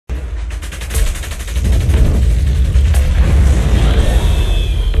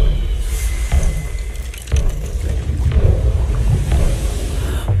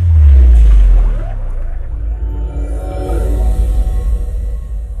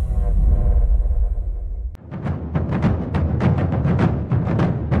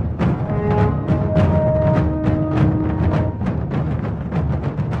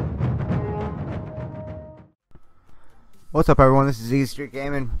What's up, everyone? This is Easy Street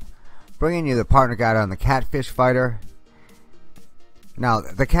Gaming, bringing you the partner guide on the Catfish Fighter. Now,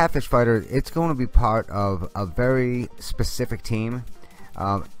 the Catfish Fighter, it's going to be part of a very specific team.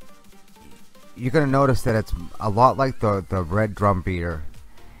 You're going to notice that it's a lot like the Red Drum Beater.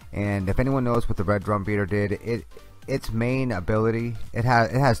 And if anyone knows what the Red Drum Beater did, its main ability, it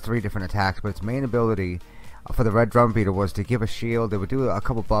has 3 different attacks, but its main ability for the Red Drum Beater was to give a shield. It would do a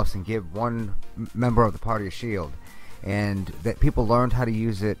couple buffs and give one member of the party a shield. And that people learned how to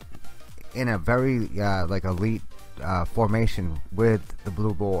use it in a very like elite formation with the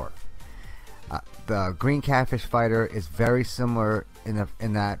Blue Boar. The Green Catfish Fighter is very similar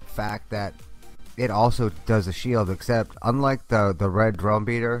in that fact that it also does a shield, except unlike the Red Drum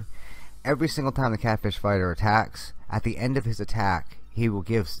Beater, every single time the Catfish Fighter attacks, at the end of his attack he will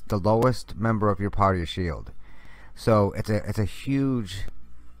give the lowest member of your party a shield. So it's a huge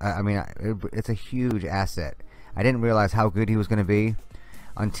it's a huge asset. I didn't realize how good he was going to be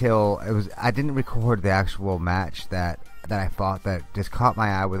until I didn't record the actual match that I fought that just caught my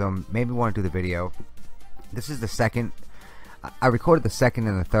eye with him, made me want to do the video. This is the second. I recorded the second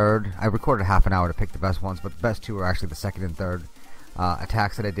and the third. I recorded half an hour to pick the best ones, but the best 2 were actually the second and third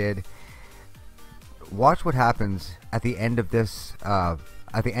attacks that I did. Watch what happens at the end of this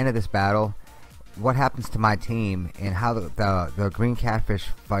battle. What happens to my team and how the Green Catfish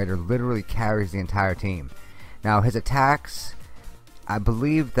Fighter literally carries the entire team. Now, his attacks, I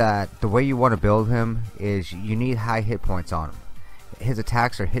believe that the way you want to build him is you need high hit points on him. His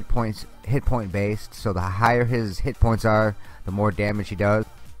attacks are hit point based, so the higher his hit points are, the more damage he does.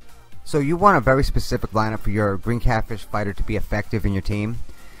 So you want a very specific lineup for your Green Catfish Fighter to be effective in your team.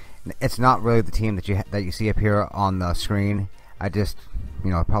 It's not really the team that you see up here on the screen. I just,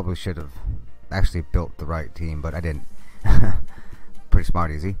 I probably should have actually built the right team, but I didn't. Pretty smart,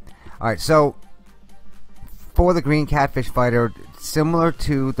 Easy. Alright, so for the Green Catfish Fighter, similar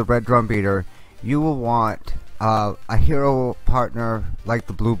to the Red Drum Beater, you will want a hero partner like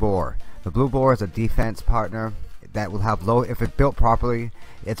the Blue Boar. The Blue Boar is a defense partner that will have low, if it's built properly,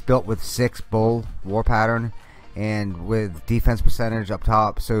 it's built with 6 bull war pattern and with defense percentage up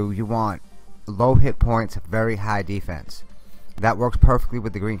top, so you want low hit points, very high defense. That works perfectly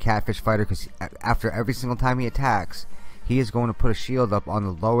with the Green Catfish Fighter because after every single time he attacks, he is going to put a shield up on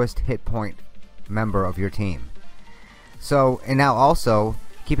the lowest hit point member of your team. So, and now also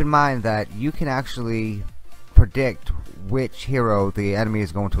keep in mind that you can actually predict which hero the enemy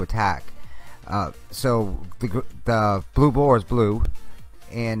is going to attack. So the Blue Boar is blue,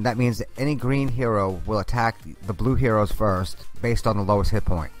 and that means that any green hero will attack the blue heroes first based on the lowest hit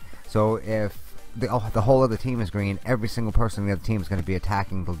point. So if the whole of the team is green, every single person in the other team is going to be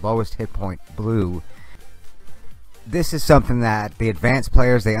attacking the lowest hit point blue. This is something that the advanced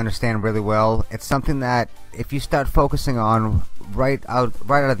players, they understand really well. It's something that if you start focusing on right out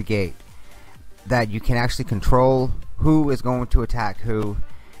of the gate, that you can actually control who is going to attack who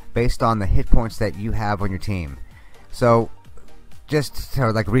based on the hit points that you have on your team. So just to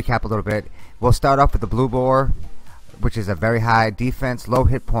recap a little bit, we'll start off with the Blue Boar, which is a very high defense, low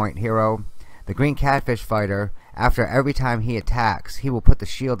hit point hero. The Green Catfish Fighter, after every time he attacks, he will put the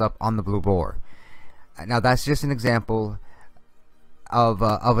shield up on the Blue Boar. Now that's just an example of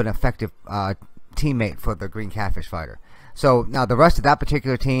an effective teammate for the Green Catfish Fighter. So now the rest of that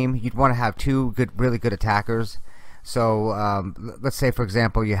particular team, you'd want to have 2 really good attackers. So let's say, for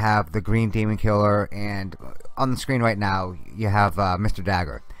example, you have the Green Demon Killer, and on the screen right now you have Mr.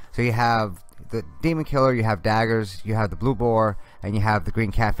 Dagger. So you have the Demon Killer, you have daggers, you have the Blue Boar, and you have the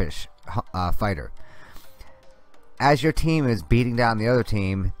Green Catfish Fighter. As your team is beating down the other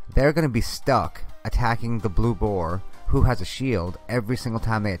team, they're going to be stuck attacking the Blue Boar, who has a shield, every single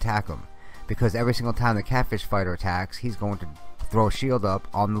time they attack him, because every single time the Catfish Fighter attacks, he's going to throw a shield up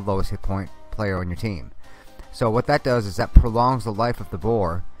on the lowest hit point player on your team. So what that does is that prolongs the life of the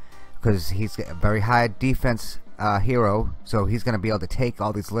boar, because he's a very high defense hero, so he's going to be able to take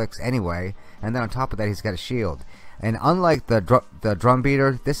all these licks anyway, and then on top of that he's got a shield. And unlike the Drum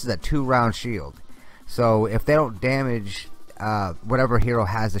Beater, this is a 2-round shield. So if they don't damage whatever hero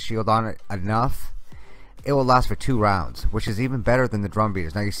has the shield on it enough, it will last for 2 rounds, which is even better than the Drum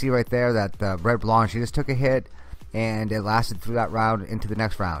Beaters. Now you see right there that the Red Blonde, she just took a hit and it lasted through that round into the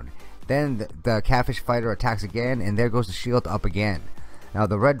next round. Then the Catfish Fighter attacks again, and there goes the shield up again. Now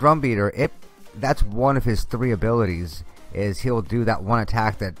the Red Drum Beater, that's one of his 3 abilities, is he'll do that one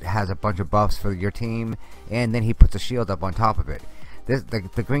attack that has a bunch of buffs for your team, and then he puts a shield up on top of it.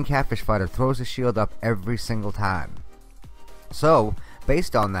 The Green Catfish Fighter throws the shield up every single time. So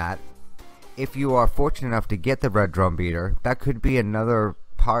based on that, if you are fortunate enough to get the Red Drum Beater, that could be another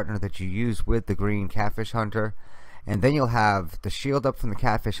partner that you use with the Green Catfish Hunter, and then you'll have the shield up from the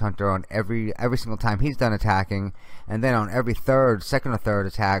Catfish Hunter on every single time he's done attacking, and then on every second or third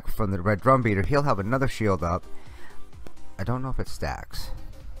attack from the Red Drum Beater, he'll have another shield up. I don't know if it stacks.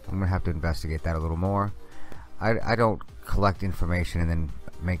 I'm gonna have to investigate that a little more. I don't collect information and then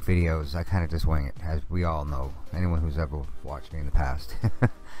make videos. I kind of just wing it, as we all know, anyone who's ever watched me in the past.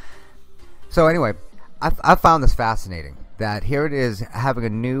 So anyway, I found this fascinating, that here it is, having a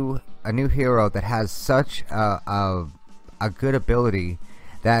new hero that has such a good ability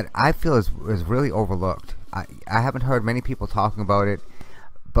that I feel is really overlooked. I haven't heard many people talking about it,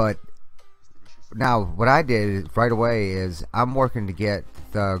 but now what I did right away is I'm working to get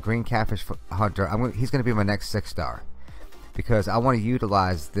the Green Catfish Hunter. He's going to be my next 6-star, because I want to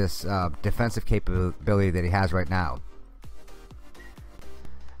utilize this defensive capability that he has right now.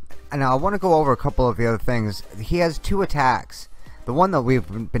 And now I want to go over a couple of the other things. He has 2 attacks. The one that we've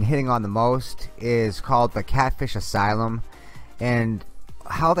been hitting on the most is called the Catfish Asylum, and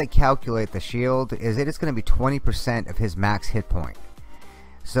how they calculate the shield is it is going to be 20% of his max hit point.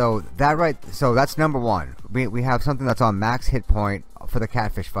 So that's number one. We have something that's on max hit point for the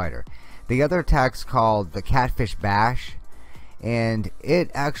Catfish Fighter. The other attack's called the Catfish Bash, and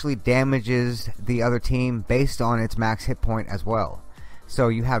it actually damages the other team based on its max hit point as well. So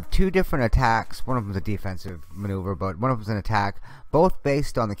you have 2 different attacks. One of them is a defensive maneuver, but one of them is an attack, both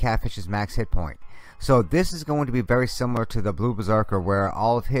based on the Catfish's max hit point. So this is going to be very similar to the Blue Berserker, where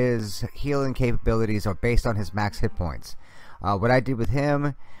all of his healing capabilities are based on his max hit points. What I did with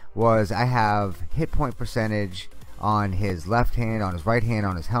him was I have hit point percentage on his left hand, on his right hand,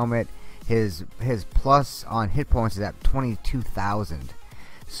 on his helmet. His plus on hit points is at 22,000.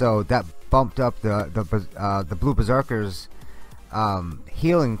 So that bumped up the Blue Berserker's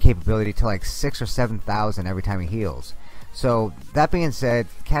healing capability to like 6,000 or 7,000 every time he heals. So that being said,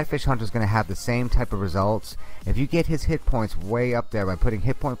 Catfish Hunter is going to have the same type of results. If you get his hit points way up there by putting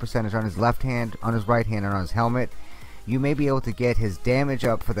hit point percentage on his left hand, on his right hand, and on his helmet, you may be able to get his damage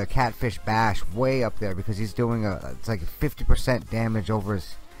up for the Catfish Bash way up there, because he's doing it's like 50% damage over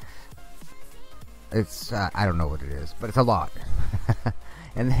his. It's I don't know what it is, but it's a lot.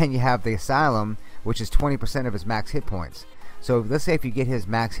 And then you have the Asylum, which is 20% of his max hit points. So let's say if you get his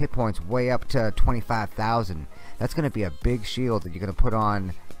max hit points way up to 25,000, that's going to be a big shield that you're going to put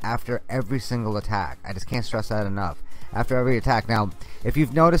on after every single attack. I just can't stress that enough. After every attack. Now, if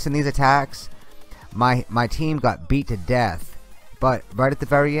you've noticed in these attacks, my team got beat to death, but right at the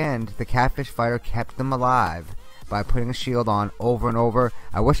very end, the Catfish Fighter kept them alive by putting a shield on over and over.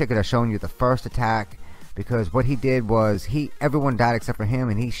 I wish I could have shown you the first attack, because what he did was everyone died except for him,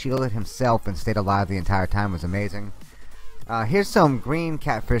 and he shielded himself and stayed alive the entire time. It was amazing. Here's some Green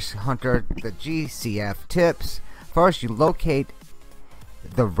Catfish Hunter, the GCF tips. First, you locate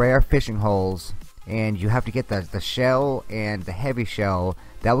the rare fishing holes, and you have to get the shell and the heavy shell.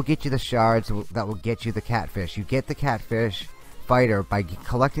 That will get you the shards that will get you the catfish. You get the Catfish Fighter by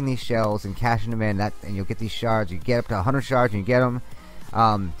collecting these shells and cashing them in, and you'll get these shards. You get up to 100 shards and you get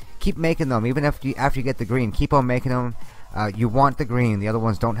them. Keep making them, even after you get the green. Keep on making them. You want the green. The other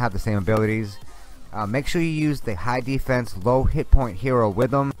ones don't have the same abilities. Make sure you use the high defense, low hit point hero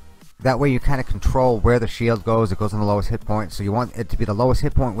with them. That way you kind of control where the shield goes. It goes on the lowest hit point, so you want it to be the lowest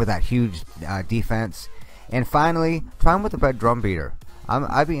hit point with that huge defense. And finally, try them with the Red Drum Beater.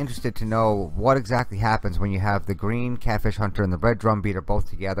 I'd be interested to know what exactly happens when you have the Green Catfish Hunter and the Red Drum Beater both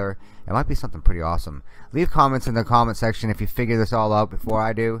together. It might be something pretty awesome. Leave comments in the comment section if you figure this all out before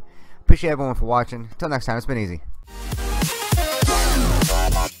I do. Appreciate everyone for watching. Until next time, it's been easy.